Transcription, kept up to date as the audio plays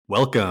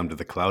Welcome to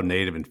the Cloud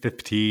Native in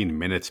 15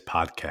 Minutes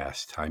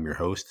podcast. I'm your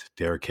host,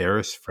 Derek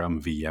Harris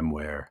from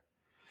VMware.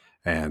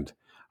 And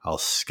I'll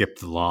skip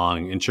the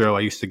long intro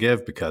I used to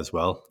give because,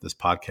 well, this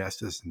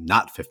podcast is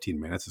not 15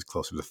 minutes. It's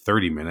closer to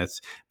 30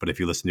 minutes. But if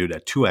you listen to it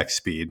at 2x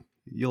speed,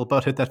 you'll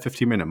about hit that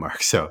 15-minute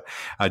mark. So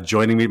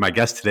joining me, my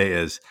guest today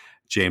is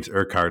James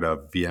Urquhart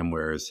of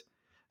VMware's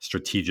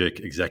Strategic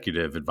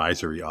Executive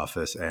Advisory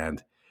Office.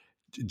 And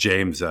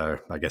James, I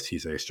guess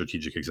he's a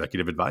strategic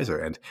executive advisor,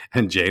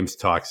 and James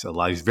talks a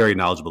lot. He's very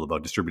knowledgeable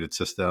about distributed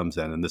systems,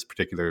 and in this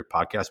particular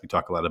podcast, we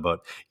talk a lot about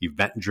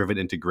event-driven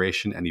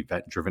integration and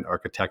event-driven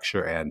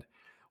architecture, and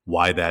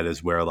why that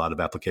is where a lot of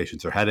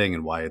applications are heading,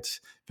 and why it's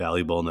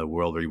valuable in a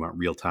world where you want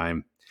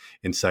real-time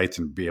insights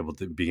and being able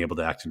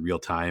to act in real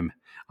time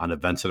on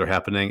events that are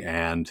happening,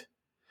 and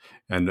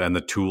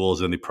the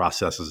tools and the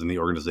processes and the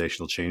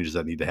organizational changes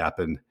that need to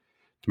happen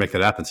to make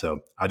that happen.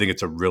 So I think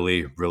it's a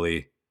really,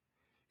 really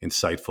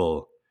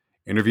insightful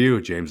interview.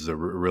 James is a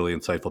really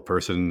insightful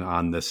person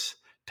on this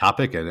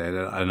topic and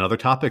other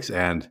topics,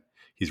 and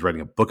he's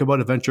writing a book about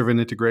event-driven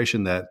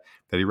integration that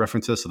he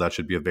references, so that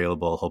should be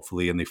available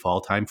hopefully in the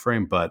fall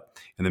timeframe. But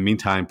in the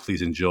meantime,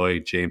 please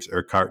enjoy James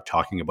Urquhart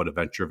talking about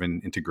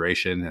event-driven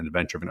integration and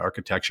event-driven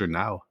architecture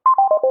now.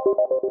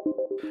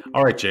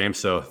 All right, James,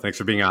 so thanks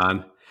for being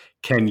on.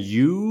 Can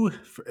you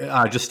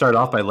just start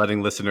off by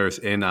letting listeners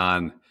in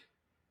on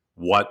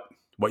what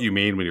you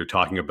mean when you're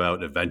talking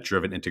about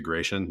event-driven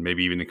integration,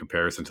 maybe even in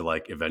comparison to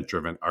like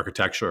event-driven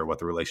architecture, or what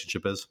the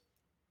relationship is?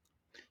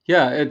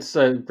 Yeah, it's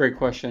a great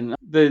question.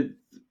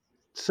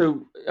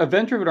 So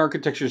event-driven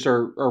architectures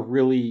are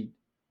really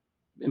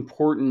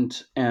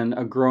important and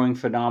a growing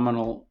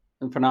phenomenon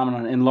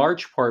in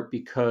large part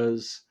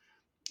because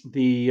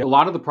a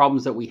lot of the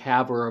problems that we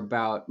have are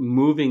about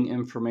moving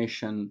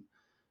information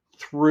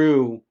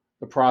through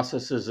the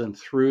processes and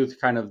through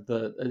kind of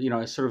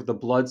sort of the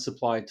blood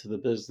supply to the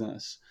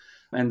business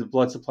and the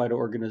blood supply to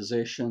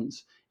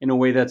organizations in a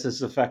way that's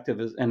as effective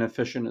and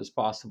efficient as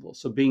possible.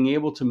 So being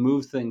able to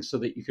move things so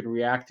that you can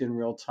react in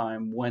real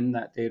time when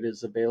that data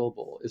is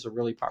available is a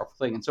really powerful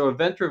thing. And so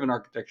event-driven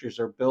architectures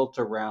are built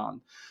around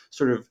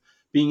sort of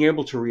being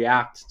able to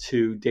react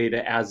to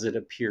data as it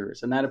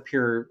appears. And that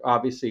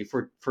obviously,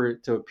 for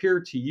it to appear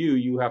to you,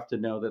 you have to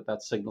know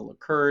that signal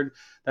occurred.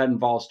 That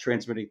involves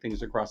transmitting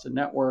things across a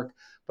network.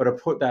 But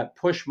that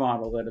push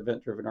model that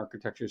event-driven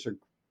architectures are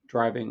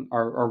driving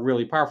are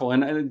really powerful.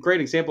 And a great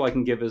example I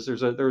can give is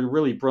there's a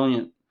really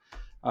brilliant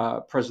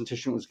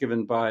presentation was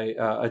given by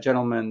a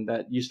gentleman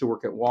that used to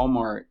work at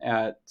Walmart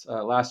at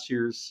last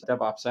year's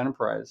DevOps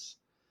Enterprise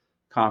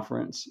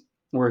conference,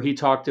 where he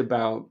talked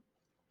about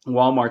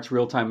Walmart's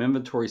real-time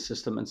inventory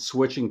system and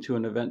switching to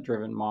an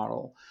event-driven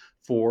model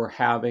for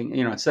having,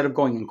 instead of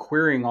going and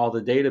querying all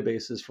the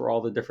databases for all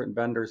the different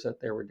vendors that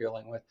they were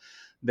dealing with,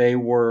 they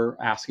were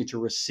asking to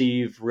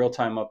receive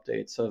real-time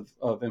updates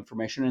of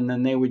information, and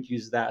then they would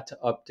use that to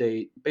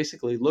update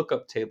basically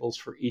lookup tables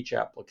for each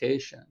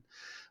application,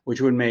 which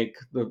would make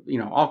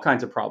all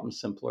kinds of problems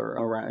simpler.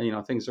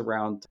 Around things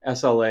around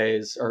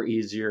SLAs are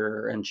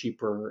easier and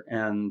cheaper,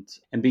 and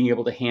being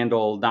able to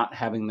handle not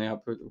having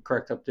the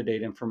correct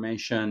up-to-date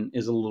information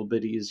is a little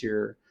bit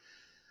easier.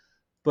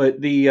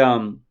 But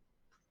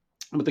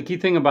the key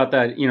thing about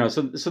that,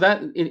 so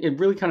that it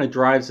really kind of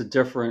drives a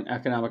different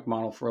economic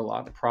model for a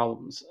lot of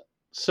problems.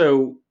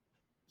 So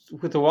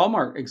with the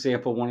Walmart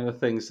example, one of the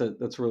things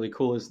that's really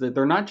cool is that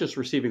they're not just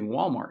receiving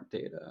Walmart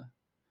data,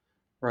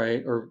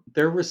 right? Or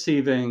they're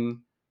receiving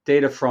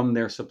data from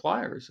their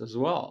suppliers as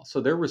well. So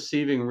they're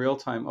receiving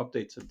real-time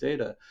updates of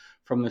data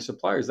from their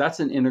suppliers. That's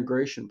an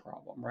integration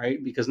problem,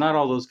 right? Because not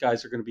all those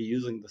guys are going to be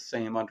using the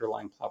same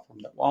underlying platform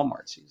that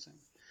Walmart's using.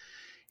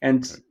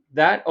 And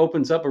that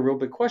opens up a real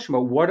big question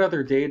about what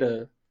other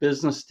data,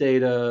 business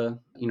data,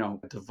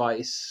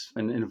 device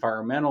and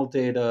environmental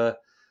data,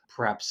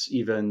 perhaps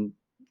even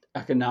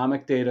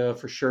economic data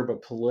for sure,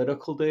 but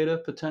political data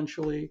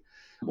potentially.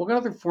 What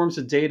other forms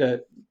of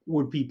data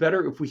would be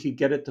better if we could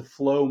get it to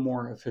flow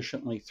more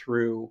efficiently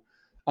through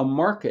a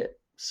market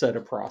set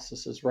of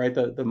processes, right?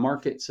 The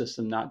market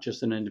system, not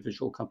just an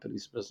individual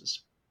company's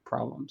business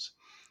problems.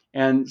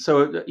 And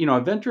so,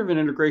 event-driven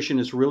integration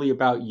is really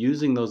about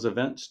using those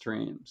event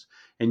streams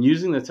and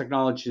using the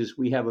technologies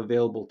we have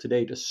available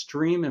today to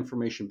stream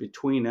information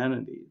between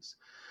entities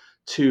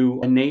to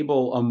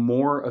enable a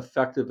more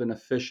effective and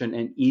efficient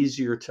and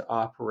easier to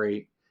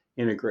operate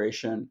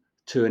integration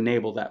to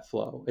enable that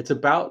flow. It's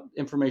about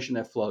information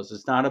that flows.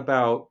 It's not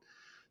about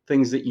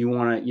things that you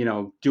want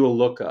to, do a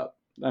lookup.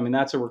 I mean,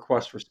 that's a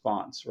request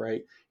response,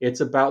 right?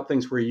 It's about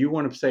things where you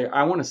want to say,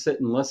 I want to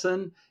sit and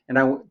listen,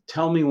 and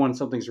tell me when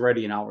something's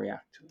ready, and I'll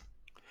react to it.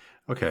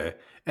 Okay.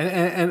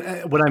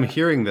 And when I'm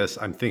hearing this,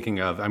 I'm thinking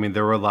of, I mean,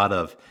 there were a lot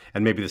of,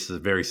 and maybe this is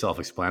very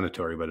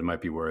self-explanatory, but it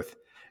might be worth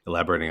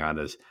elaborating on,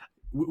 is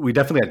we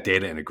definitely had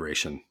data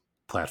integration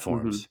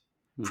platforms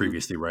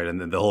previously, right?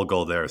 And then the whole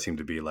goal there seemed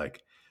to be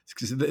like,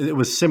 it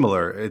was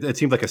similar. It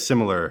seemed like a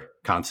similar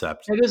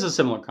concept. It is a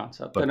similar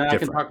concept, and I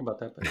can talk about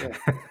that. But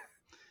yeah.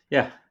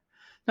 Yeah.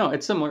 No,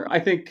 it's similar. I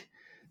think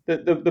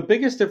the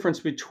biggest difference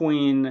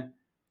between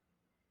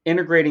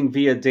integrating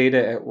via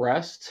data at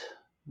rest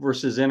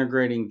versus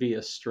integrating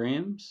via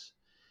streams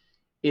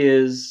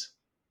is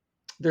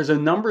there's a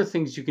number of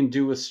things you can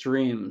do with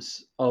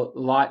streams a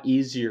lot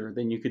easier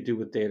than you could do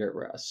with data at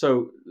rest.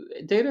 So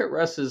data at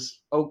rest is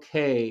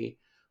okay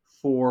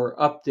for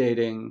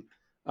updating,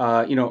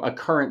 a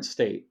current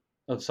state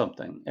of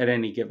something at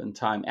any given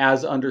time,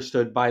 as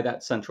understood by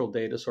that central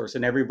data source,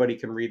 and everybody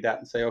can read that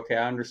and say, okay,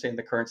 I understand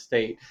the current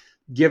state,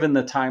 given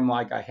the time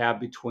lag I have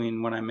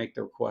between when I make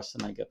the request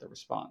and I get the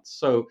response.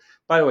 So,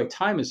 by the way,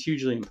 time is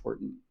hugely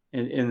important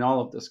in all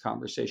of this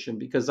conversation,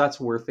 because that's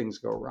where things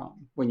go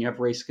wrong when you have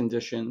race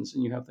conditions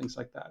and you have things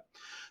like that.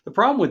 The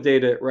problem with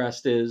data at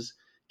rest is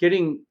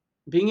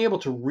being able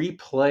to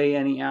replay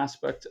any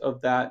aspect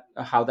of that,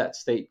 how that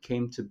state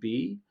came to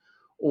be,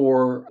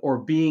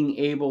 or being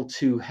able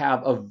to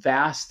have a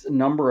vast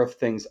number of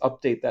things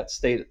update that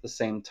state at the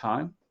same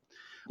time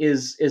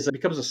is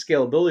becomes a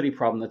scalability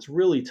problem that's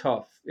really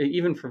tough,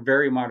 even for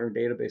very modern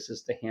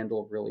databases, to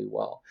handle really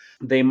well.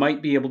 They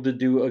might be able to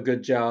do a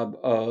good job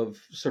of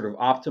sort of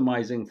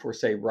optimizing for,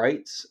 say,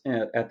 writes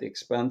at the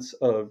expense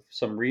of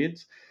some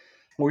reads,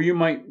 or you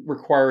might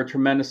require a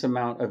tremendous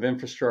amount of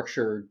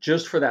infrastructure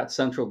just for that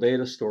central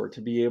data store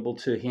to be able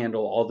to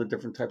handle all the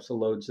different types of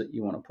loads that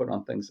you want to put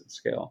on things at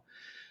scale.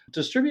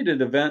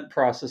 Distributed event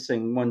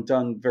processing, when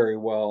done very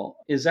well,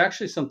 is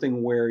actually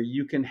something where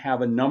you can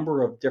have a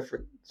number of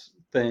different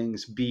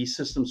things be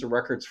systems of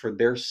records for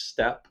their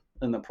step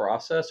in the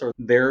process, or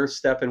their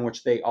step in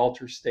which they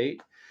alter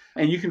state.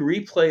 And you can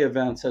replay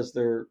events as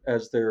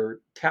they're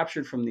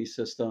captured from these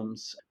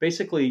systems.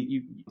 Basically,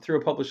 you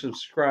through a publish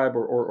subscribe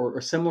or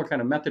a similar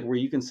kind of method where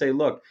you can say,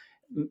 look,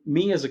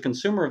 me as a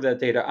consumer of that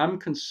data, I'm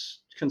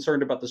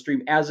concerned about the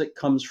stream as it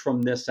comes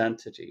from this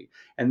entity,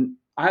 and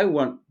I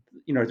want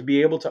to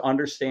be able to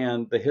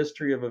understand the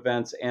history of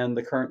events and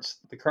the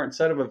current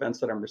set of events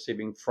that I'm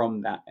receiving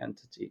from that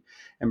entity,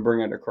 and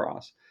bring it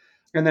across,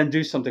 and then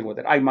do something with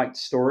it. I might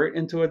store it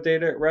into a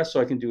data at rest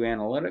so I can do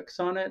analytics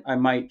on it. I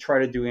might try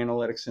to do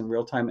analytics in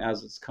real time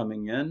as it's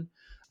coming in.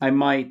 I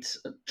might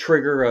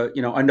trigger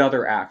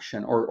another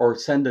action, or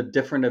send a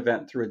different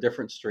event through a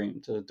different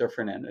stream to a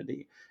different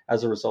entity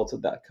as a result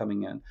of that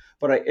coming in.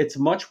 But it's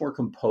much more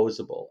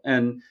composable.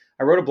 And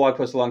I wrote a blog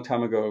post a long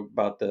time ago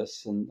about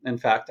this. And in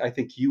fact, I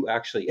think you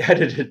actually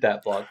edited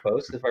that blog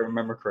post, if I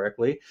remember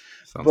correctly.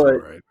 Sounds about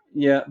But right.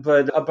 yeah,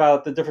 but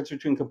about the difference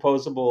between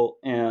composable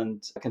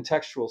and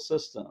contextual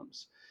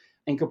systems.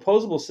 And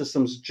composable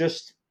systems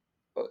just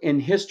in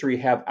history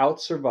have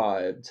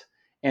outsurvived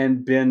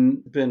and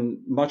been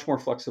much more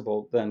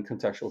flexible than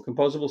contextual.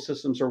 Composable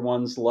systems are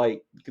ones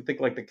like, you can think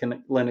like the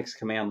Linux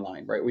command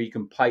line, right, where you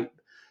can pipe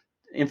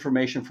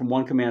information from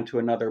one command to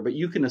another, but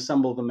you can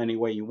assemble them any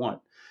way you want.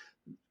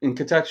 In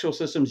contextual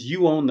systems,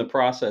 you own the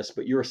process,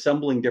 but you're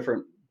assembling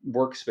different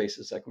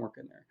workspaces that can work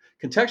in there.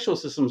 Contextual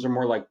systems are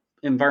more like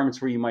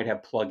environments where you might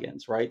have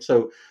plugins, right?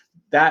 So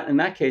that in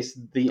that case,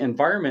 the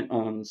environment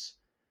owns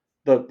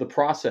the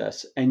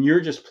process, and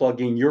you're just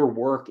plugging your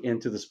work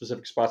into the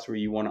specific spots where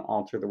you want to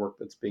alter the work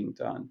that's being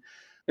done.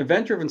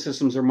 Event-driven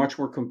systems are much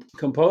more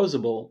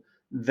composable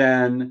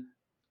than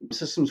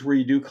systems where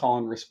you do call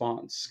and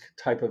response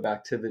type of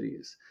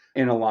activities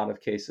in a lot of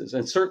cases,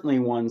 and certainly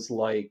ones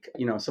like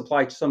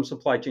some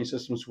supply chain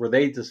systems where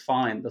they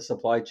define the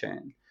supply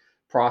chain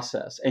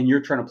process and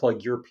you're trying to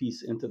plug your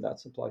piece into that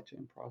supply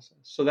chain process.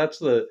 So that's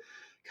the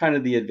kind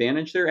of the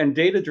advantage there. And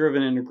data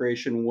driven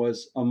integration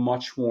was a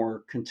much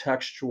more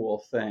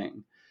contextual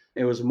thing.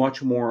 It was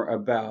much more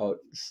about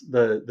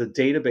the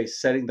database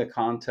setting the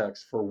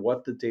context for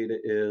what the data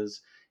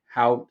is,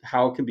 how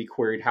it can be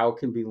queried, how it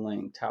can be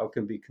linked, how it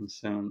can be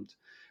consumed,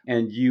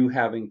 and you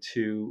having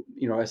to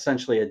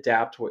essentially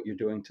adapt what you're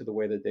doing to the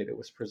way the data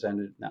was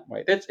presented in that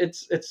way.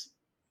 It's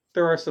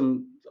there are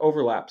some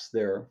overlaps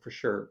there for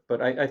sure,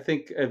 but I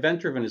think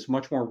event driven is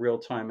much more real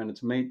time, and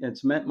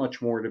it's meant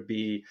much more to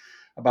be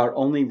about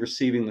only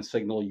receiving the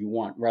signal you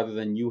want, rather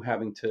than you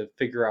having to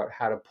figure out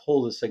how to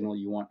pull the signal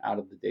you want out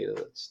of the data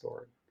that's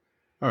stored.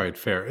 All right,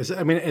 fair. Is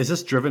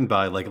this driven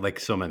by like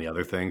so many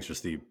other things,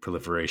 just the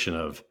proliferation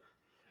of,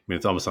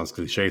 it almost sounds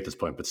cliche at this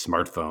point, but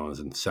smartphones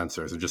and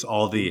sensors and just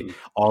Mm-hmm.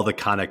 all the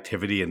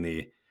connectivity and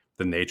the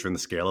nature and the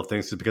scale of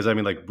things. Because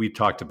like we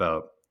talked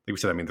about, like we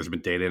said, there's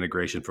been data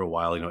integration for a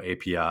while.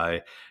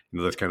 API.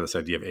 There's kind of this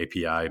idea of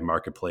API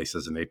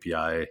marketplaces and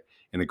API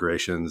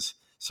integrations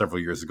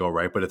several years ago,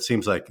 right? But it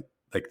seems like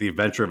the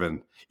event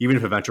driven, even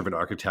if event driven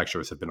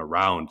architectures have been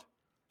around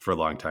for a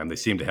long time, they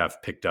seem to have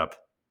picked up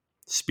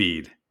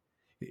speed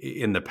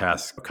in the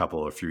past couple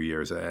or few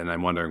years. And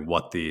I'm wondering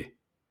what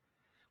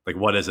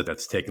is it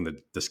that's taking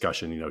the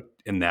discussion,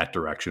 in that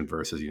direction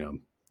versus,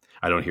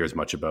 I don't hear as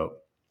much about,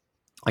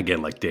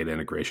 again, like data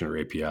integration or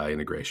API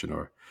integration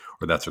or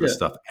that sort of Yeah.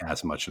 stuff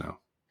as much now.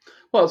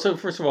 Well, so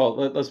first of all,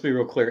 let's be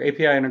real clear.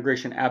 API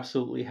integration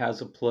absolutely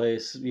has a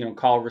place.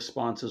 Call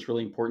response is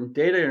really important.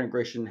 Data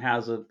integration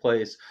has a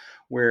place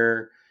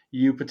where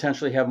you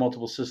potentially have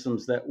multiple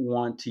systems that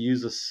want to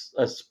use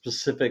a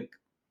specific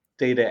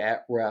data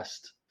at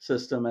rest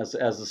system as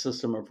a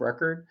system of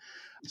record.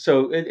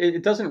 So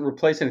it doesn't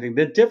replace anything.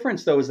 The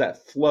difference, though, is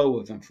that flow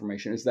of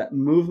information, is that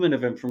movement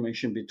of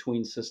information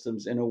between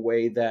systems in a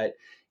way that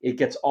it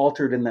gets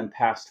altered and then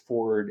passed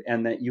forward,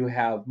 and that you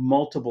have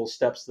multiple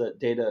steps that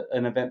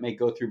an event may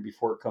go through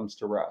before it comes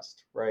to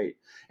rest, right?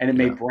 And it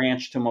may Yeah.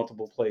 branch to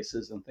multiple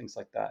places and things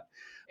like that.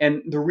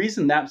 And the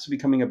reason that's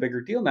becoming a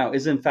bigger deal now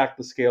is, in fact,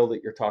 the scale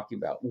that you're talking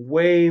about.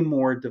 Way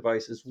more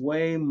devices,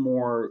 way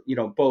more,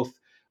 both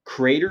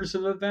creators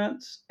of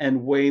events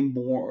and way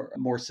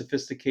more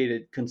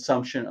sophisticated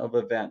consumption of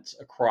events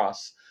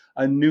across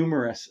a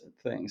numerous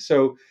things.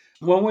 So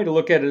one way to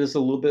look at it is a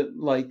little bit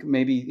like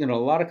maybe a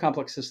lot of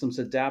complex systems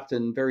adapt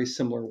in very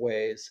similar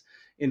ways,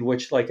 in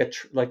which like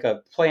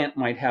a plant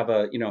might have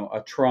a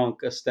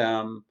trunk, a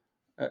stem,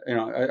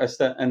 a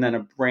stem, and then a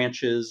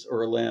branches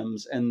or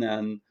limbs, and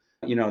then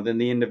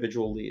the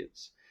individual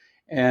leaves.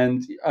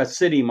 And a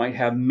city might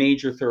have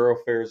major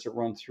thoroughfares that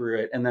run through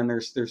it, and then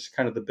there's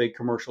kind of the big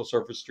commercial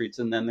surface streets,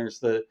 and then there's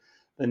the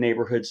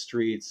neighborhood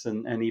streets,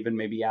 and even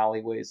maybe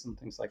alleyways and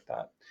things like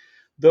that.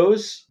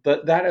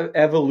 That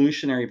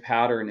evolutionary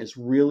pattern is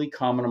really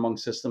common among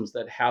systems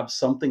that have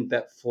something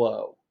that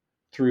flow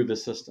through the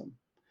system.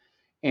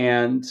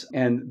 And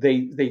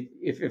they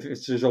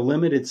if there's a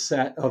limited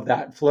set of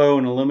that flow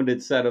and a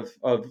limited set of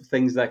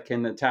things that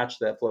can attach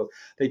to that flow,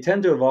 they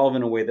tend to evolve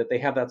in a way that they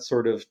have that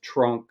sort of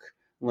trunk,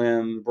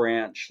 limb,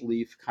 branch,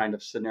 leaf kind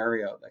of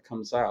scenario that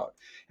comes out.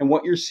 And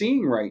what you're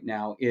seeing right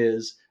now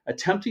is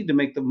attempting to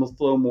make the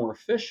flow more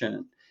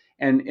efficient,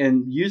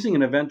 and using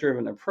an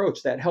event-driven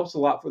approach that helps a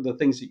lot for the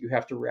things that you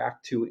have to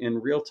react to in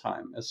real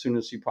time as soon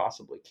as you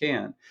possibly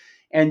can.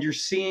 And you're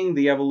seeing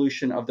the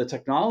evolution of the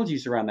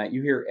technologies around that.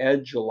 You hear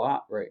edge a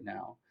lot right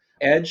now.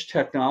 Edge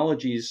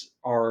technologies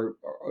are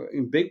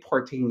in big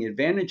part taking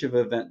advantage of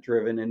event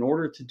driven in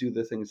order to do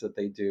the things that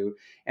they do.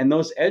 And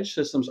those edge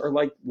systems are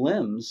like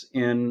limbs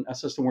in a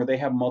system where they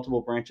have multiple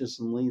branches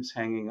and leaves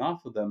hanging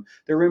off of them.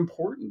 They're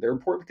important. They're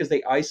important because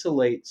they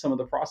isolate some of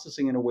the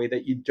processing in a way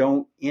that you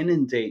don't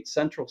inundate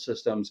central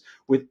systems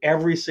with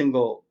every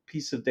single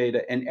piece of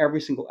data and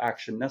every single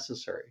action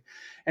necessary.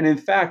 And in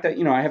fact,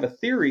 I have a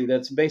theory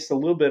that's based a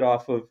little bit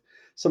off of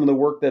some of the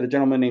work that a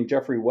gentleman named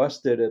Jeffrey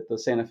West did at the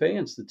Santa Fe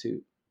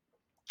Institute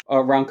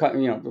around,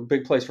 a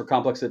big place for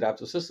complex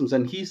adaptive systems.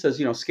 And he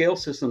says, scale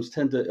systems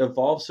tend to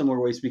evolve similar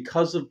ways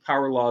because of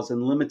power laws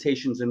and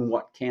limitations in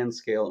what can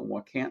scale and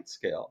what can't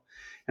scale.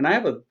 And I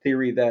have a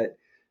theory that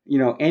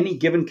any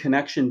given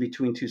connection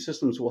between two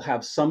systems will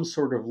have some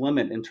sort of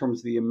limit in terms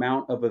of the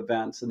amount of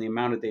events and the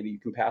amount of data you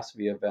can pass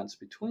via events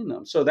between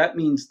them. So that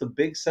means the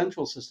big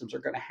central systems are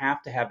going to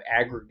have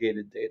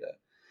aggregated data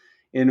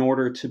in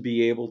order to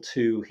be able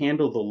to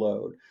handle the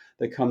load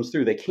that comes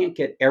through. They can't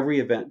get every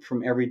event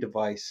from every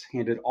device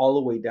handed all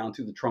the way down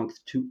through the trunk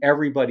to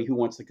everybody who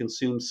wants to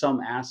consume some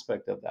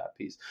aspect of that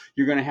piece.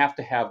 You're going to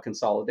have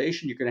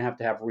consolidation. You're going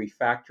to have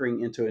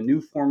refactoring into a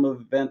new form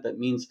of event that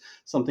means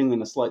something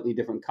in a slightly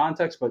different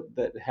context, but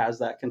that has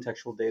that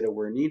contextual data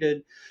where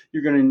needed.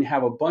 You're going to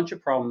have a bunch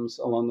of problems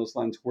along those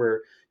lines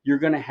where you're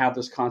going to have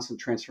this constant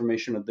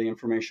transformation of the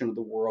information of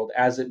the world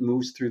as it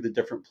moves through the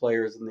different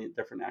players and the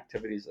different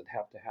activities that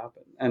have to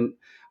happen. And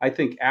I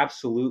think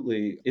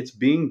absolutely it's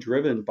being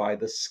driven by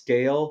the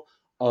scale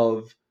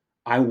of,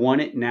 I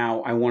want it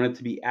now. I want it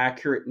to be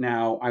accurate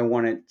now. I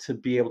want it to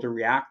be able to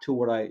react to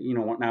what I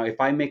want now. If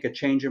I make a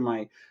change in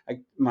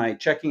my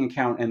checking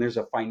account and there's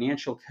a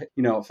financial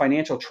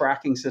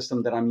tracking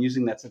system that I'm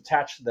using that's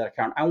attached to that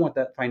account, I want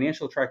that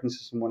financial tracking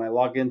system when I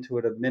log into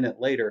it a minute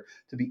later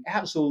to be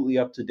absolutely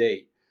up to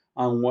date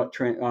on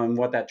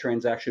what that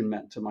transaction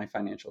meant to my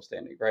financial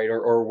standing, right?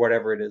 Or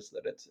whatever it is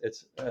that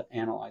it's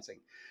analyzing.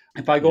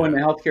 If I go in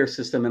Yeah. the healthcare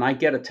system and I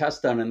get a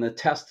test done and the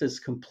test is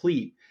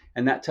complete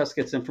and that test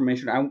gets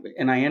information,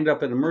 and I end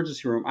up in an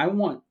emergency room, I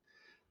want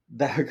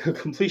the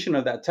completion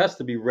of that test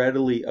to be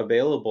readily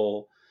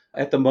available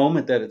at the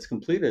moment that it's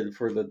completed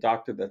for the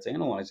doctor that's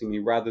analyzing me,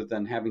 rather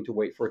than having to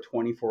wait for a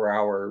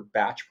 24-hour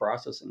batch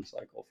processing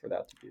cycle for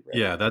that to be ready.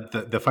 Yeah,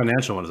 that the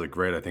financial one is a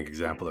great, I think,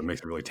 example that makes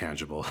it really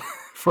tangible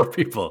for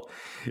people.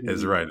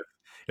 Is Mhm. right.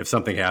 If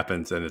something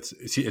happens and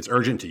it's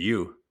urgent to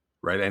you,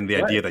 right? And the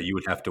Right, idea that you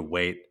would have to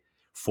wait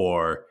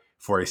for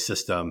a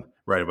system,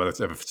 right?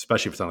 Whether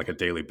especially if it's on like a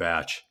daily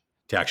batch,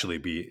 to actually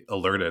be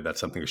alerted that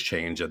something has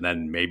changed, and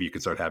then maybe you can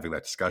start having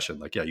that discussion.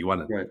 Like, yeah, you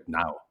want it right,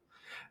 now.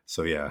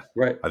 So yeah,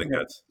 right, I think right.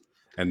 that's.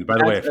 And by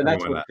the way, if And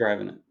that's anyone, what's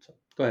driving it. So,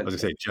 go I ahead, was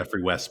sir. gonna say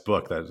Jeffrey West's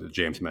book that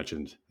James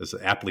mentioned is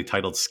aptly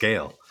titled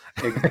 "Scale,"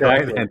 right?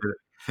 Exactly.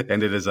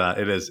 And it is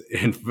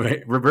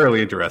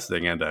really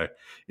interesting and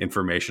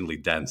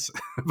informationally dense,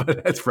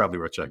 but it's probably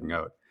worth checking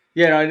out.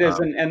 Yeah, no, it is,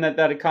 Um, and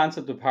that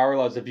concept of power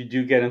laws. If you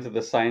do get into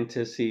the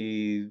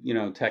sciencey,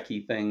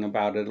 techie thing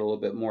about it a little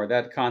bit more,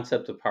 that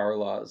concept of power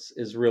laws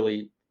is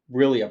really,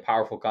 really a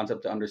powerful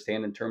concept to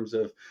understand in terms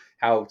of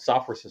how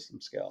software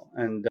systems scale.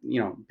 And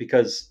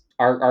because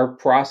our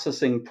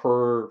processing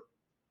per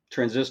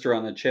transistor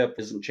on the chip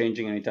isn't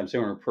changing anytime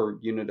soon, or per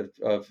unit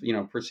of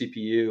per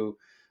CPU.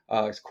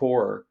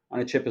 core on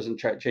a chip isn't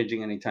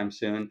changing anytime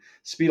soon.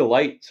 Speed of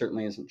light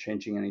certainly isn't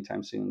changing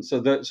anytime soon.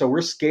 So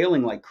we're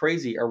scaling like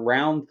crazy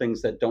around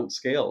things that don't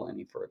scale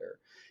any further.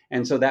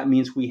 And so that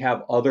means we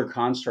have other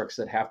constructs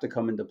that have to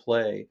come into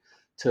play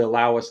to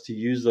allow us to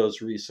use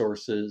those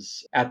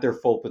resources at their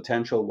full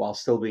potential while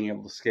still being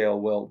able to scale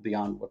well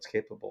beyond what's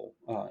capable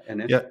Yeah.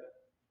 initially.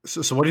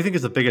 So what do you think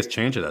is the biggest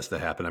change that has to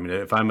happen? I mean,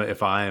 if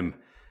I'm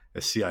a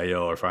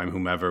CIO or if I'm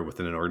whomever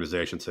within an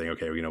organization saying,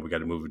 okay, we got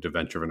to move to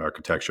event-driven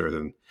architecture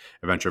and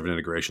event-driven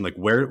integration, like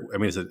where, I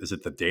mean, is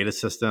it the data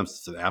systems,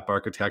 is it app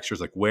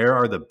architectures? Like where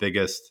are the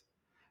biggest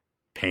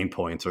pain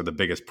points or the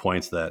biggest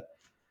points that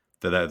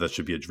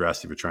should be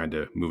addressed if you're trying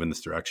to move in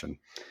this direction?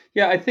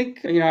 Yeah, I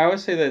think I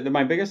always say that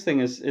my biggest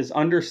thing is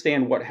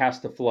understand what has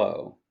to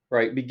flow.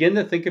 Right. Begin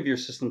to think of your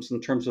systems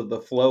in terms of the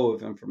flow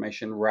of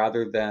information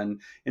rather than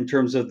in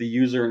terms of the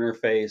user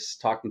interface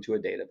talking to a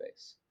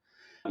database.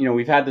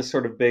 We've had this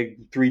sort of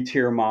big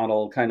three-tier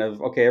model kind of,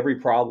 okay, every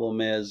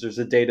problem is there's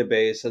a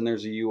database and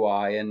there's a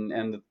UI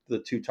and the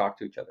two talk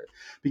to each other.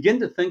 Begin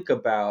to think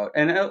about,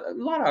 and a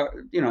lot of,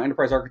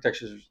 enterprise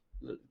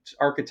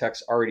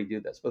architects already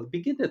do this, but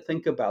begin to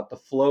think about the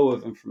flow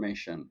of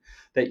information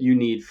that you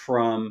need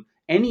from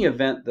any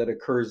event that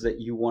occurs that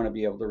you want to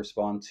be able to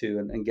respond to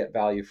and get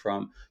value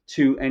from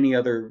to any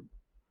other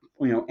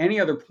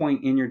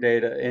point in your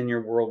data in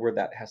your world where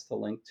that has to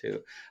link to.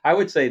 I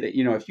would say that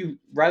if you,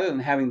 rather than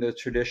having the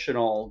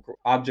traditional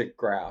object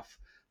graph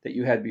that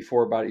you had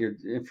before about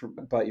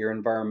your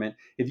environment,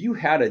 if you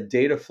had a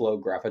data flow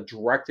graph, a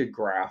directed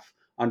graph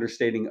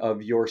understanding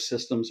of your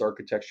systems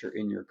architecture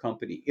in your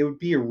company, it would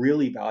be a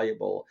really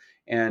valuable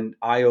and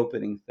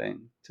eye-opening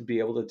thing to be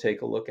able to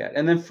take a look at.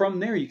 And then from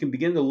there, you can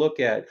begin to look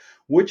at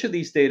which of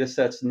these data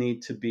sets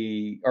need to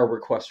be our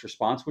request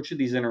response, which of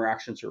these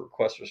interactions are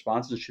request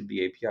response and should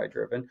be API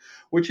driven,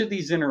 which of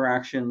these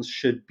interactions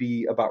should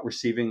be about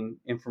receiving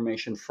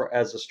information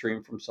as a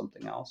stream from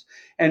something else.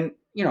 And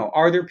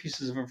are there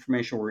pieces of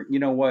information where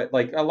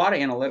like a lot of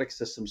analytic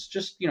systems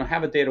just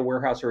have a data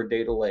warehouse or a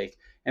data lake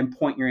and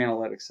point your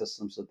analytic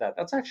systems at that.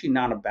 That's actually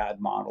not a bad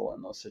model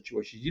in those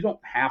situations. You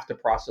don't have to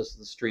process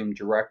the stream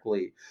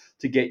directly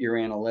to get your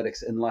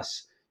analytics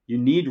unless you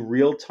need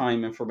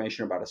real-time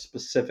information about a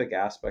specific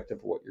aspect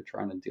of what you're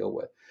trying to deal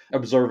with.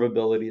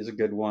 Observability is a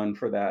good one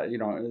for that,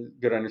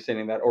 good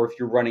understanding of that. Or if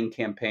you're running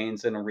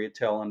campaigns in a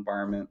retail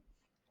environment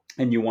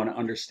and you want to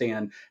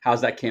understand how's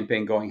that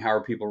campaign going, how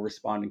are people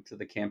responding to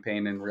the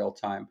campaign in real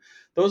time.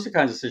 Those are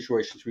kinds of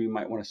situations where you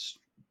might want to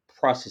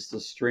process the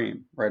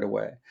stream right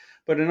away.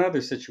 But in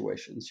other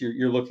situations,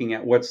 you're looking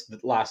at what's the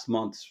last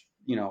month's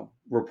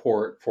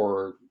report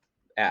for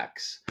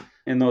X.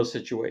 In those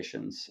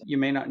situations, you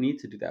may not need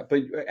to do that.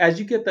 But as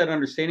you get that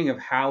understanding of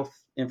how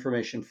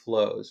information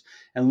flows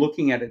and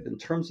looking at it in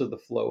terms of the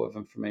flow of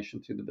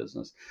information through the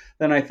business,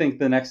 then I think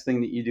the next thing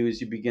that you do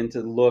is you begin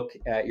to look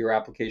at your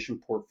application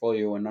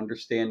portfolio and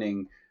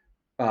understanding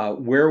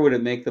where would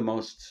it make the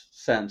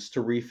most sense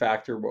to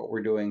refactor what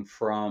we're doing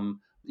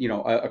from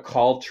a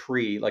call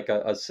tree, like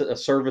a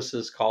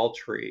services call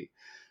tree,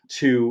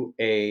 to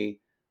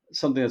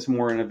something that's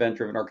more an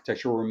event-driven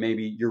architecture where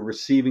maybe you're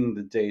receiving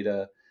the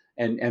data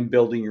and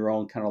building your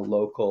own kind of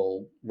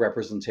local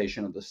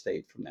representation of the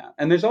state from that.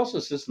 And there's also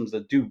systems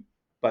that do,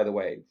 by the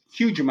way,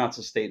 huge amounts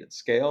of state at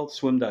scale.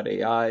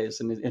 Swim.ai is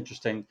an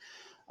interesting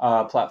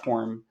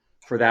platform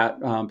for that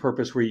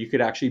purpose, where you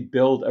could actually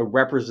build a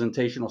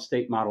representational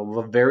state model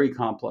of a very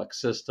complex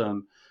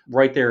system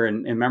right there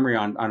in memory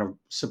on a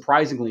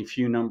surprisingly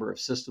few number of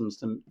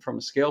systems from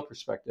a scale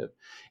perspective,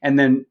 and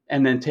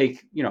then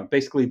take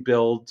basically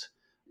build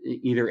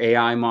either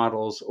AI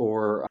models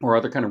or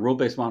other kind of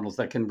rule-based models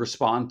that can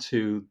respond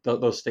to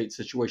those state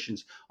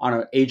situations on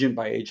an agent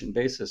by agent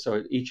basis.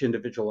 So each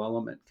individual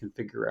element can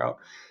figure out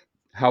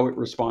how it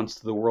responds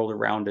to the world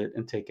around it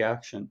and take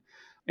action.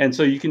 And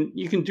so you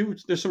can do,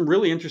 there's some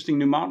really interesting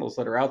new models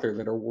that are out there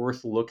that are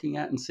worth looking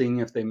at and seeing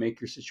if they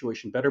make your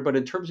situation better. But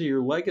in terms of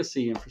your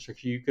legacy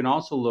infrastructure, you can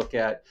also look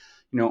at,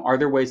 are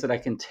there ways that I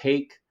can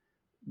take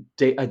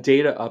a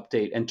data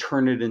update and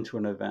turn it into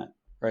an event,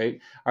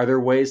 right? Are there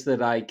ways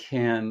that I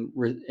can,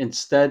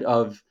 instead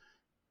of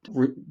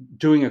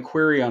doing a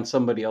query on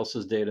somebody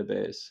else's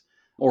database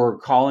or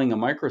calling a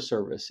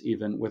microservice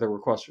even with a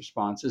request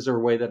response, is there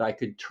a way that I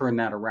could turn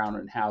that around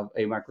and have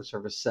a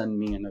microservice send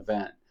me an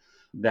event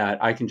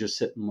that I can just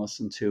sit and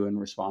listen to and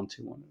respond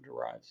to when it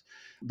arrives?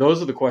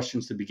 Those are the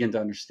questions to begin to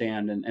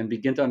understand and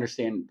begin to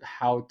understand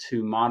how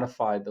to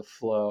modify the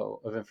flow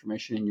of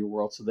information in your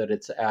world so that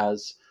it's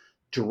as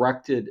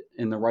directed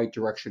in the right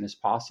direction as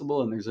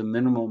possible. And there's a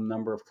minimum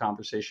number of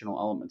conversational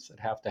elements that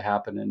have to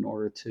happen in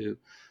order to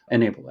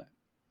enable that.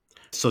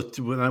 So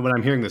when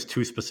I'm hearing this,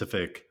 two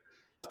specific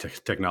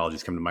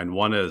technologies come to mind.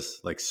 One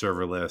is like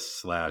serverless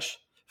slash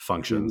Mm-hmm.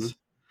 functions,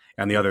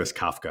 and the other is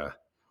Kafka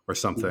or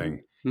Mm-hmm.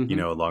 something, Mm-hmm.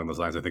 along those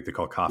lines. I think they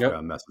call Kafka a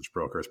Yep. message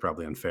broker. Is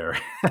probably unfair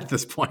at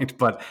this point,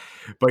 but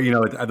when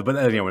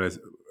it's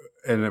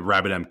and a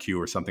RabbitMQ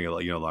or something,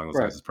 along those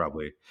Right. lines is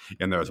probably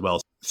in there as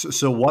well.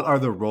 So what are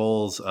the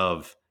roles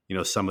of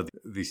some of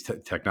these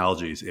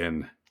technologies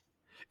in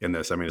in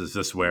this? I mean, is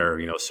this where,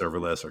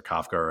 serverless or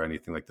Kafka or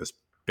anything like this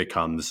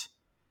becomes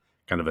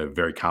kind of a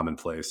very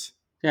commonplace?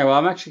 Yeah, well,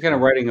 I'm actually kind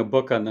of writing a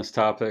book on this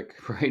topic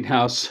right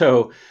now,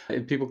 so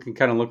people can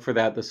kind of look for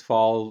that this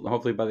fall.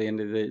 Hopefully, by the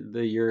end of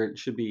the year, it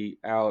should be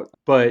out.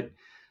 But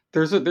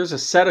there's a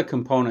set of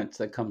components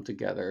that come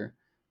together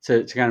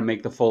to kind of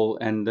make the full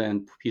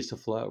end-to-end piece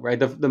of flow, right?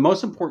 The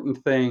most important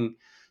thing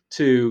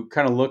to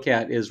kind of look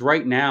at is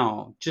right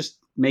now just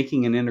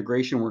making an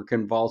integration work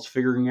involves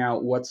figuring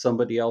out what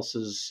somebody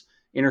else's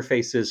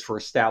interface is for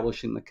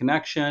establishing the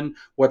connection.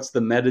 What's the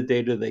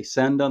metadata they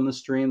send on the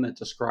stream that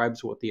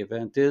describes what the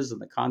event is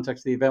and the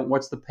context of the event?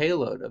 What's the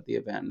payload of the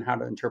event and how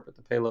to interpret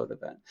the payload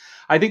event?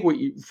 I think what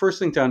you first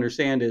thing to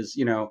understand is,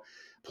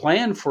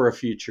 plan for a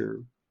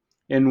future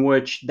in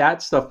which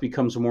that stuff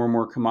becomes more and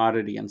more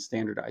commodity and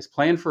standardized.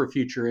 Plan for a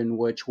future in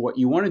which what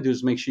you want to do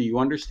is make sure you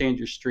understand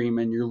your stream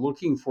and you're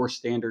looking for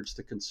standards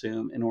to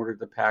consume in order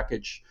to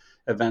package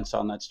events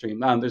on that stream.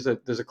 There's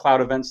a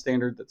cloud event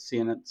standard that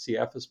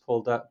CNCF has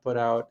put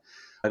out.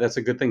 That's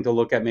a good thing to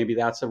look at. Maybe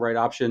that's the right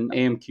option.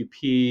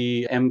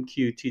 AMQP,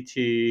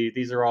 MQTT,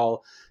 these are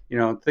all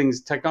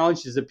things,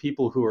 technologies that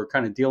people who are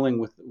kind of dealing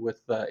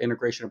with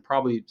integration are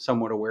probably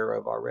somewhat aware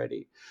of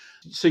already.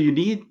 So you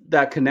need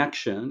that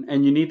connection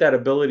and you need that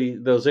ability,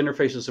 those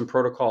interfaces and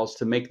protocols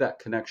to make that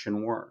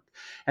connection work.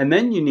 And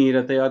then you need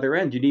at the other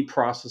end, you need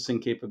processing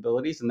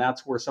capabilities. And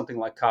that's where something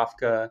like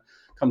Kafka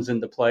comes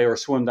into play, or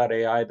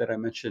swim.ai that I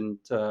mentioned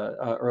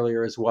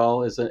earlier as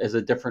well is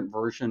a different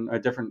version, a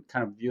different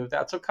kind of view of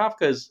that. So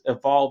Kafka has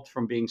evolved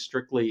from being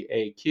strictly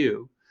a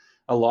queue,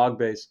 a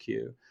log-based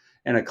queue,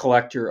 and a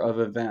collector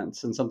of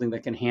events, and something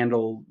that can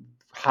handle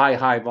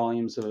high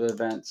volumes of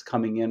events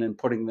coming in and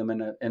putting them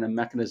in a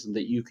mechanism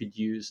that you could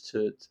use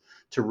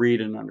to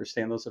read and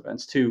understand those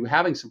events, to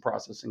having some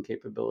processing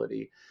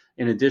capability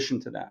in addition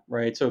to that,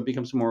 right? So it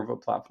becomes more of a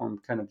platform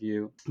kind of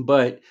view.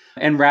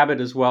 And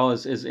Rabbit as well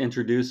is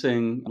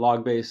introducing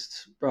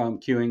log-based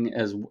queuing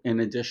as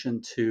in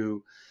addition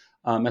to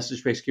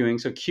message-based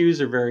queuing. So queues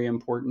are very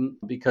important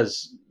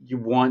because you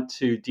want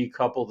to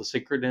decouple the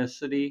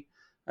synchronicity.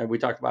 We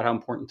talked about how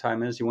important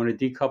time is. You want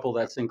to decouple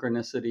that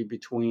synchronicity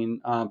between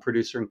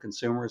producer and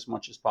consumer as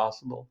much as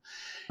possible.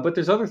 But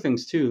there's other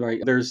things too,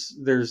 right? There's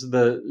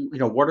the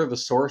what are the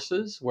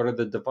sources? What are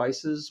the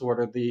devices? What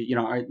are the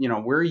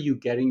where are you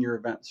getting your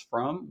events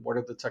from? What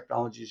are the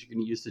technologies you're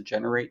going to use to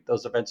generate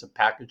those events and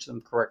package them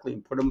correctly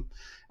and put them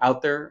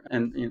out there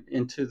and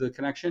into the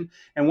connection?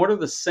 And what are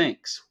the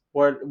syncs?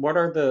 What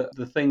are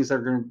the things that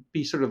are going to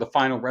be sort of the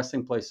final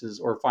resting places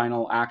or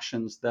final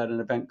actions that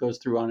an event goes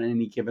through on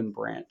any given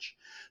branch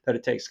that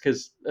it takes?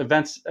 Because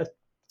events at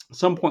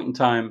some point in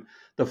time,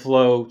 the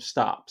flow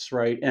stops,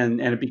 right? And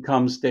it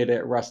becomes data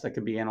at rest that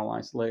can be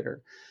analyzed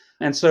later.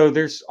 And so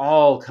there's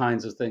all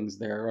kinds of things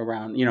there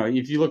around,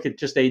 if you look at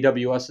just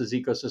AWS's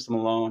ecosystem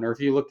alone, or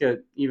if you look at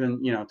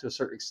even, to a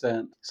certain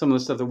extent, some of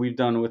the stuff that we've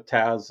done with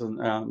TAS and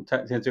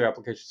Tanzu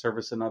Application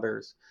Service and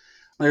others,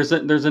 there's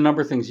a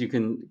number of things you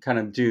can kind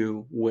of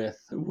do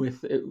with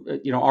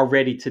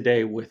already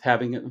today, with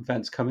having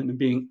events come in and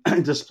being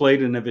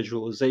displayed in a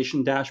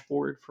visualization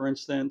dashboard, for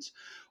instance,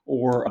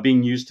 or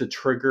being used to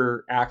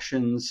trigger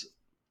actions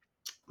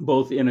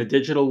both in a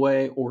digital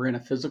way or in a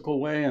physical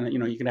way. And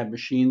you can have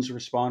machines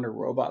respond or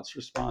robots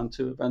respond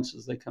to events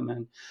as they come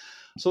in.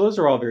 So those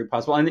are all very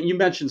possible. And you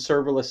mentioned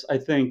serverless. I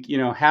think,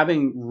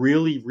 having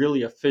really,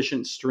 really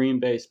efficient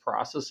stream-based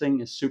processing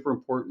is super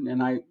important.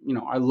 And I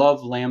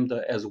love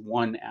Lambda as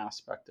one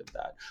aspect of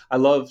that. I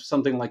love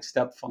something like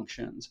step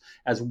functions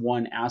as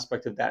one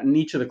aspect of that. And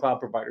each of the cloud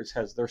providers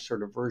has their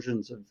sort of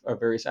versions of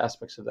various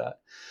aspects of that.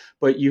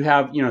 But you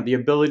have, the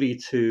ability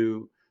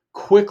to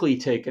quickly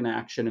take an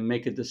action and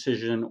make a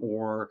decision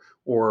or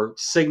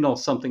signal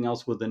something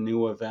else with a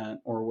new event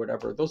or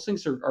whatever. Those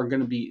things are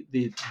going to be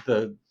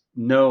the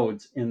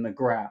nodes in the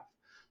graph.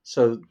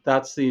 So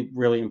that's the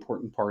really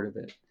important part of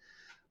it.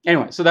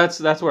 Anyway, so that's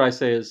what I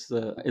say is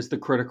the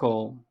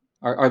critical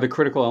are the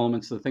critical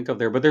elements to think of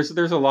there. But there's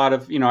a lot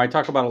of, I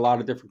talk about a lot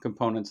of different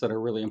components that are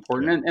really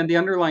important. Yeah.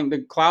 And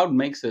the cloud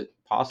makes it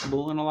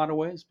possible in a lot of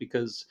ways,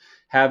 because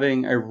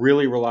having a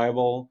really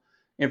reliable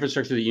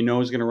infrastructure that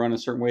is going to run a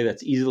certain way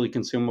that's easily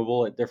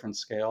consumable at different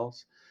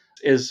scales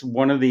is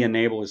one of the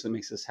enablers that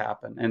makes this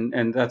happen.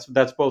 And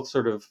that's both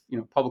sort of,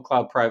 public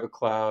cloud, private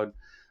cloud,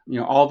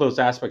 all those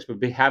aspects,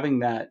 but having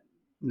that,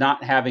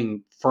 not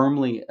having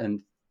firmly and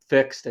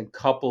fixed and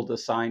coupled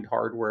assigned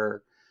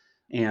hardware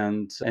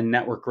and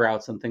network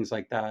routes and things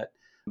like that,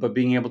 but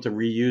being able to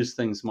reuse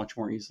things much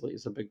more easily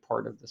is a big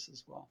part of this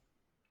as well.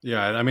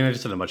 Yeah, I mean, I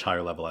just at a much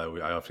higher level,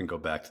 I often go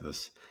back to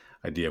this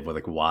idea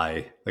of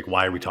why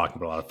are we talking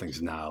about a lot of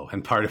things now?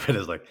 And part of it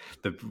is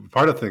the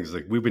part of things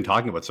we've been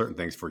talking about certain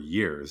things for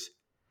years,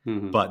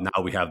 Mm-hmm. but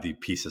now we have the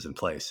pieces in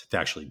place to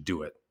actually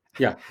do it.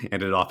 Yeah.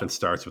 And it often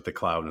starts with the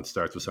cloud, and it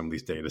starts with some of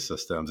these data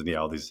systems and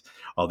all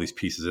these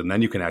pieces, and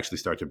then you can actually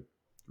start to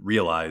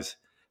realize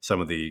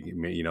some of the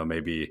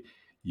maybe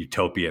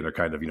utopian or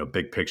kind of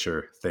big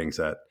picture things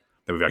that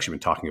we've actually been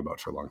talking about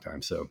for a long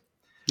time. So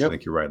I Yep.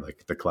 think you're right.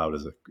 Like the cloud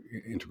is an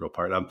integral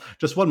part.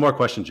 Just one more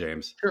question,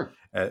 James, Sure.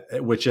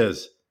 which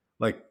is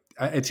like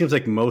it seems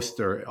like most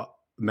or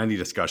many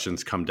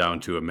discussions come down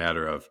to a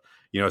matter of,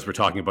 as we're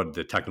talking about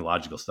the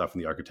technological stuff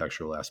and the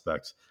architectural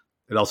aspects,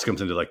 it also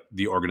comes into like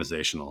the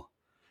organizational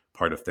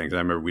part of things. I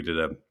remember we did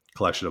a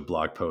collection of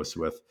blog posts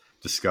with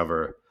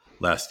Discover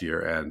last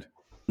year, and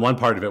one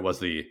part of it was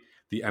the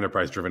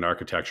enterprise driven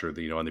architecture,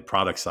 on the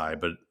product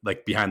side, but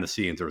like behind the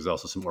scenes, there was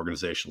also some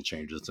organizational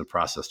changes and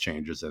process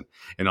changes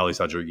and all these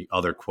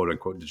other quote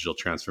unquote digital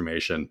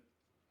transformation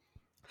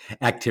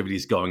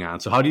activities going on.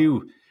 So how do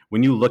you,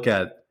 when you look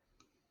at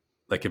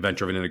like event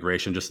driven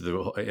integration, just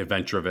the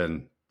event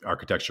driven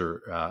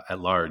architecture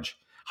at large,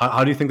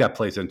 how do you think that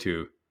plays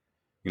into,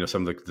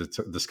 some of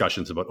the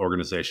discussions about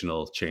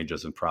organizational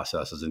changes and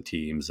processes and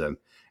teams and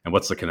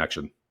what's the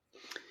connection?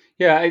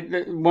 Yeah,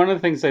 one of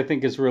the things I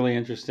think is really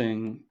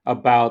interesting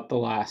about the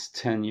last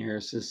 10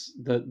 years is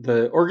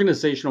the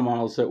organizational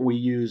models that we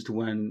used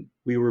when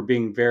we were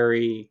being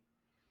very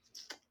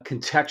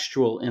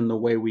contextual in the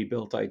way we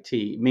built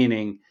IT,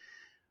 meaning,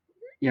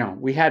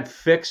 we had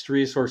fixed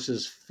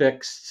resources,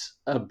 fixed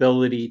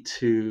ability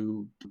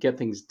to get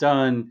things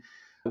done.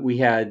 We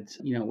had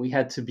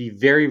to be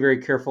very, very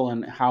careful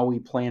in how we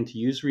plan to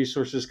use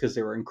resources because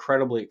they were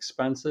incredibly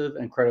expensive,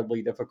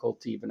 incredibly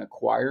difficult to even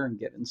acquire and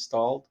get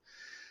installed.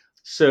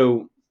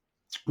 So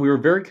we were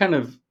very kind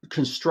of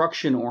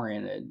construction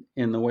oriented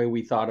in the way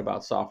we thought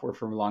about software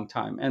for a long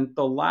time. And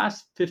the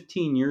last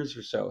 15 years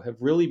or so have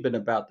really been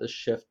about this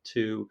shift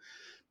to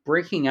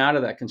breaking out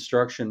of that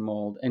construction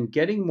mold and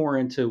getting more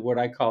into what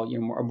I call, a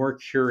more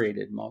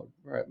curated mode,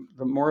 right?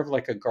 More of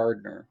like a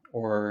gardener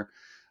or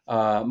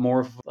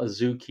more of a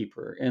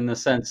zookeeper in the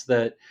sense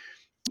that,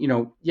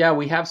 yeah,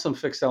 we have some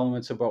fixed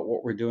elements about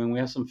what we're doing. We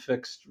have some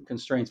fixed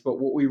constraints, but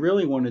what we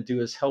really want to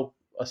do is help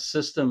a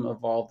system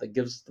evolve that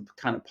gives the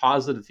kind of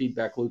positive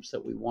feedback loops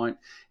that we want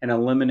and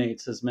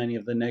eliminates as many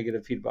of the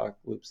negative feedback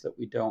loops that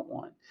we don't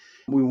want.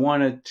 We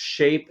want to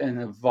shape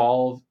and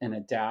evolve and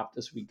adapt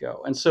as we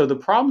go. And so the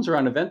problems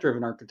around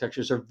event-driven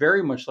architectures are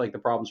very much like the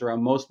problems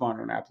around most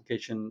modern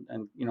application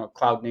and,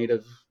 cloud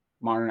native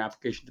modern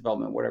application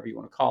development, whatever you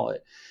want to call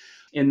it,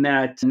 in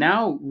that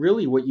now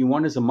really what you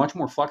want is a much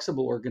more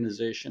flexible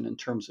organization in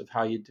terms of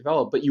how you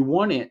develop, but you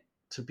want it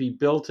to be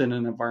built in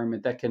an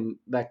environment that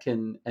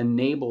can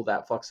enable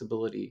that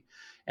flexibility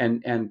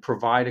and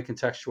provide a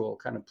contextual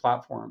kind of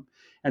platform.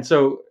 And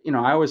so,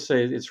 I always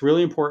say it's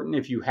really important.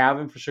 If you have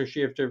infrastructure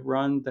you have to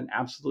run, then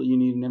absolutely you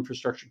need an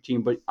infrastructure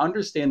team, but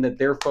understand that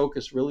their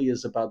focus really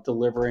is about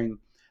delivering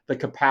the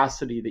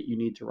capacity that you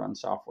need to run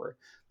software.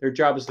 Their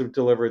job is to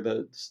deliver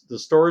the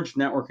storage,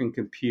 network, and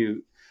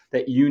compute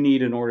that you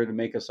need in order to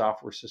make a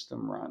software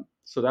system run.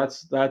 So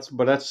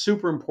that's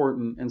super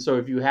important. And so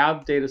if you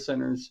have data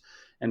centers,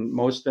 and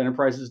most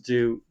enterprises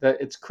do, that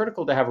it's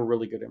critical to have a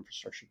really good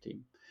infrastructure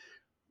team,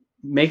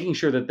 making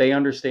sure that they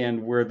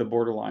understand where the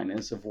borderline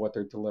is of what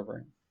they're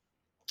delivering.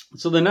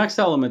 So the next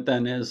element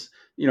then is,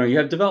 you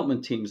have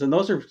development teams, and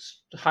those are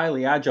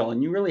highly agile.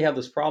 And you really have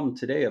this problem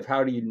today of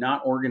how do you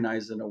not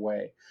organize in a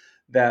way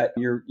that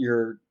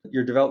your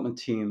development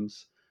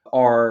teams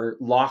are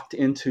locked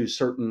into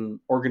certain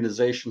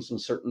organizations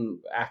and certain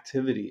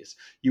activities.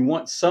 You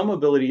want some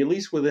ability, at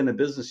least within a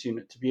business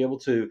unit, to be able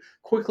to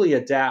quickly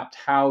adapt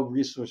how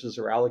resources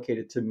are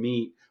allocated to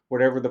meet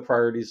whatever the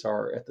priorities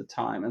are at the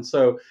time. And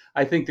so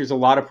I think there's a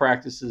lot of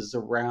practices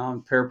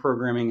around pair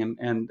programming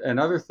and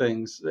other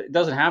things. It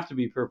doesn't have to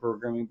be pair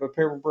programming, but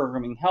pair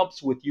programming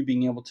helps with you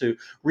being able to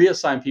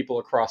reassign people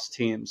across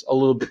teams a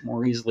little bit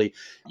more easily.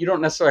 You don't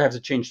necessarily have to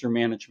change their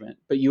management,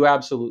 but you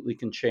absolutely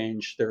can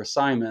change their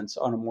assignments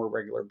on a more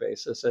regular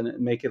basis and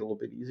make it a little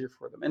bit easier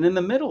for them. And in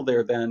the middle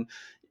there, then,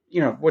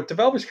 what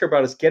developers care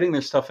about is getting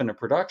their stuff into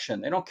production.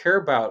 They don't care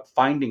about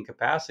finding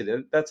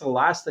capacity. That's the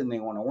last thing they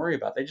want to worry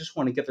about. They just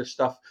want to get their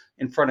stuff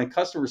in front of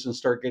customers and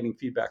start getting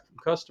feedback from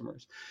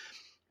customers.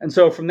 And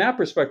so from that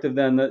perspective,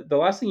 then the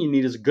last thing you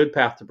need is a good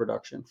path to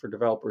production for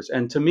developers.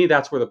 And to me,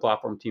 that's where the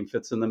platform team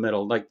fits in the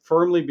middle, like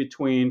firmly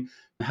between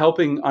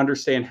helping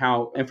understand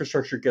how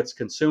infrastructure gets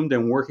consumed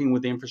and working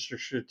with the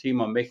infrastructure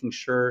team on making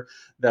sure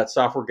that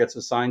software gets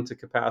assigned to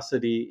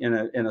capacity in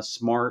a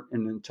smart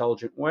and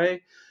intelligent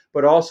way,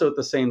 but also at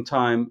the same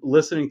time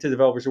listening to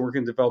developers and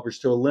working with developers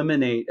to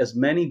eliminate as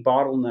many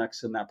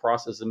bottlenecks in that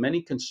process and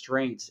many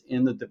constraints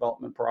in the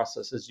development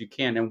process as you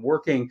can, and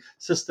working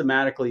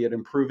systematically at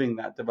improving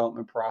that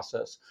development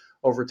process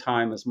over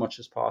time as much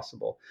as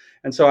possible.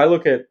 And so I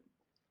look at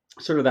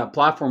sort of that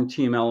platform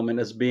team element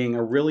as being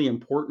a really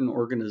important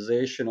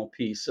organizational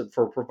piece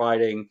for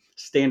providing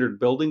standard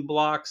building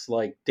blocks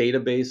like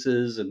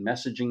databases and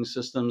messaging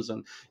systems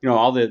and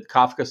all the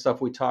Kafka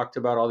stuff we talked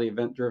about, all the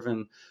event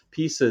driven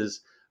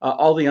pieces,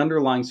 all the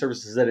underlying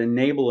services that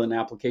enable an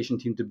application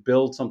team to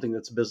build something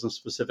that's business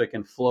specific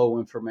and flow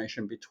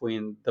information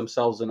between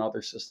themselves and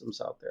other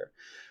systems out there.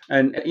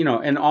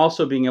 And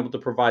also being able to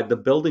provide the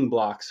building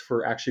blocks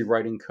for actually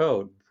writing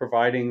code,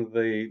 providing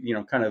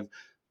the kind of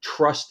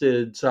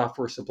trusted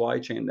software supply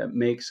chain that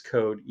makes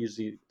code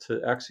easy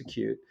to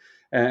execute.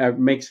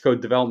 makes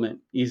code development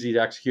easy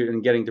to execute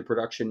and getting to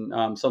production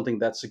something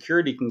that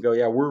security can go,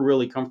 yeah, we're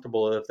really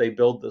comfortable if they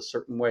build this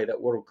certain way that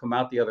what will come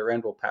out the other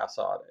end will pass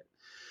audit.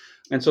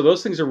 And so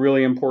those things are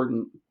really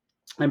important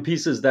and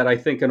pieces that I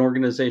think an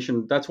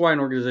organization, that's why an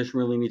organization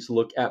really needs to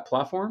look at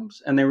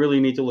platforms, and they really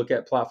need to look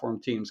at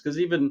platform teams. Because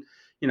even,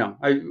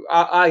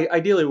 I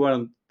ideally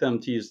want them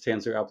to use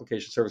Tanzu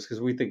application service because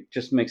we think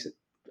just makes it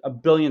a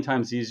billion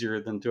times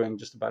easier than doing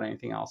just about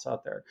anything else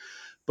out there.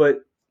 But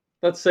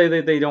let's say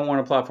that they don't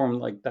want a platform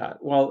like that.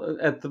 Well,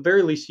 at the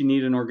very least, you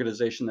need an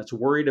organization that's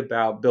worried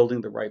about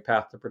building the right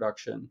path to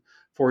production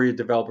for your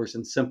developers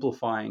and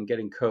simplifying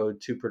getting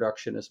code to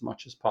production as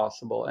much as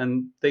possible.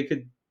 And they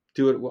could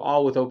do it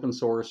all with open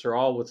source or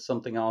all with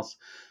something else,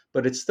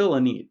 but it's still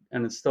a need,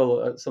 and it's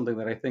still something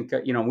that I think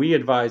we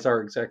advise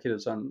our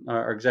executives on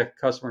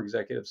customer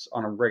executives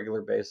on a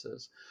regular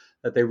basis,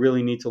 that they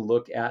really need to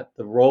look at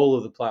the role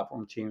of the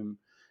platform team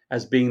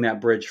as being that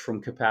bridge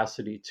from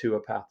capacity to a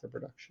path to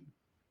production.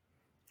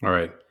 All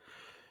right.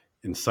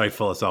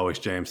 Insightful as always,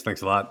 James.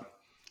 Thanks a lot.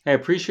 Hey, I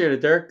appreciate it,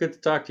 Derek. Good to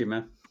talk to you,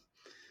 man.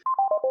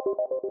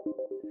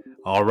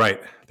 All right.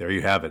 There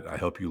you have it. I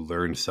hope you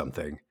learned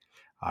something.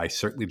 I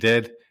certainly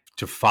did.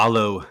 To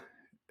follow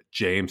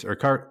James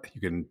Urquhart,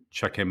 you can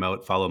check him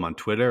out. Follow him on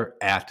Twitter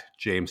at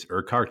James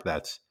Urquhart.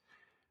 That's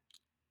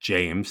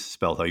James,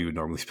 spelled how you would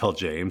normally spell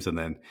James, and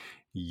then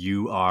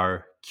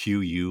Urquhart.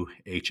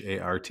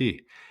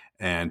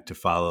 And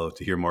to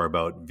hear more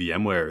about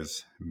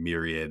VMware's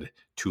myriad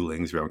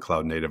toolings around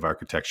cloud native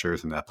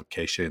architectures and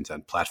applications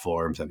and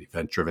platforms and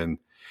event driven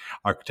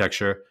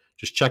architecture,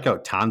 just check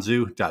out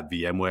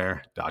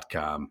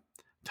tanzu.vmware.com.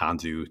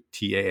 Tanzu,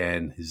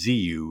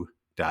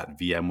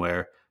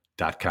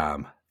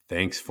 TANZU.vmware.com.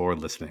 Thanks for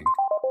listening.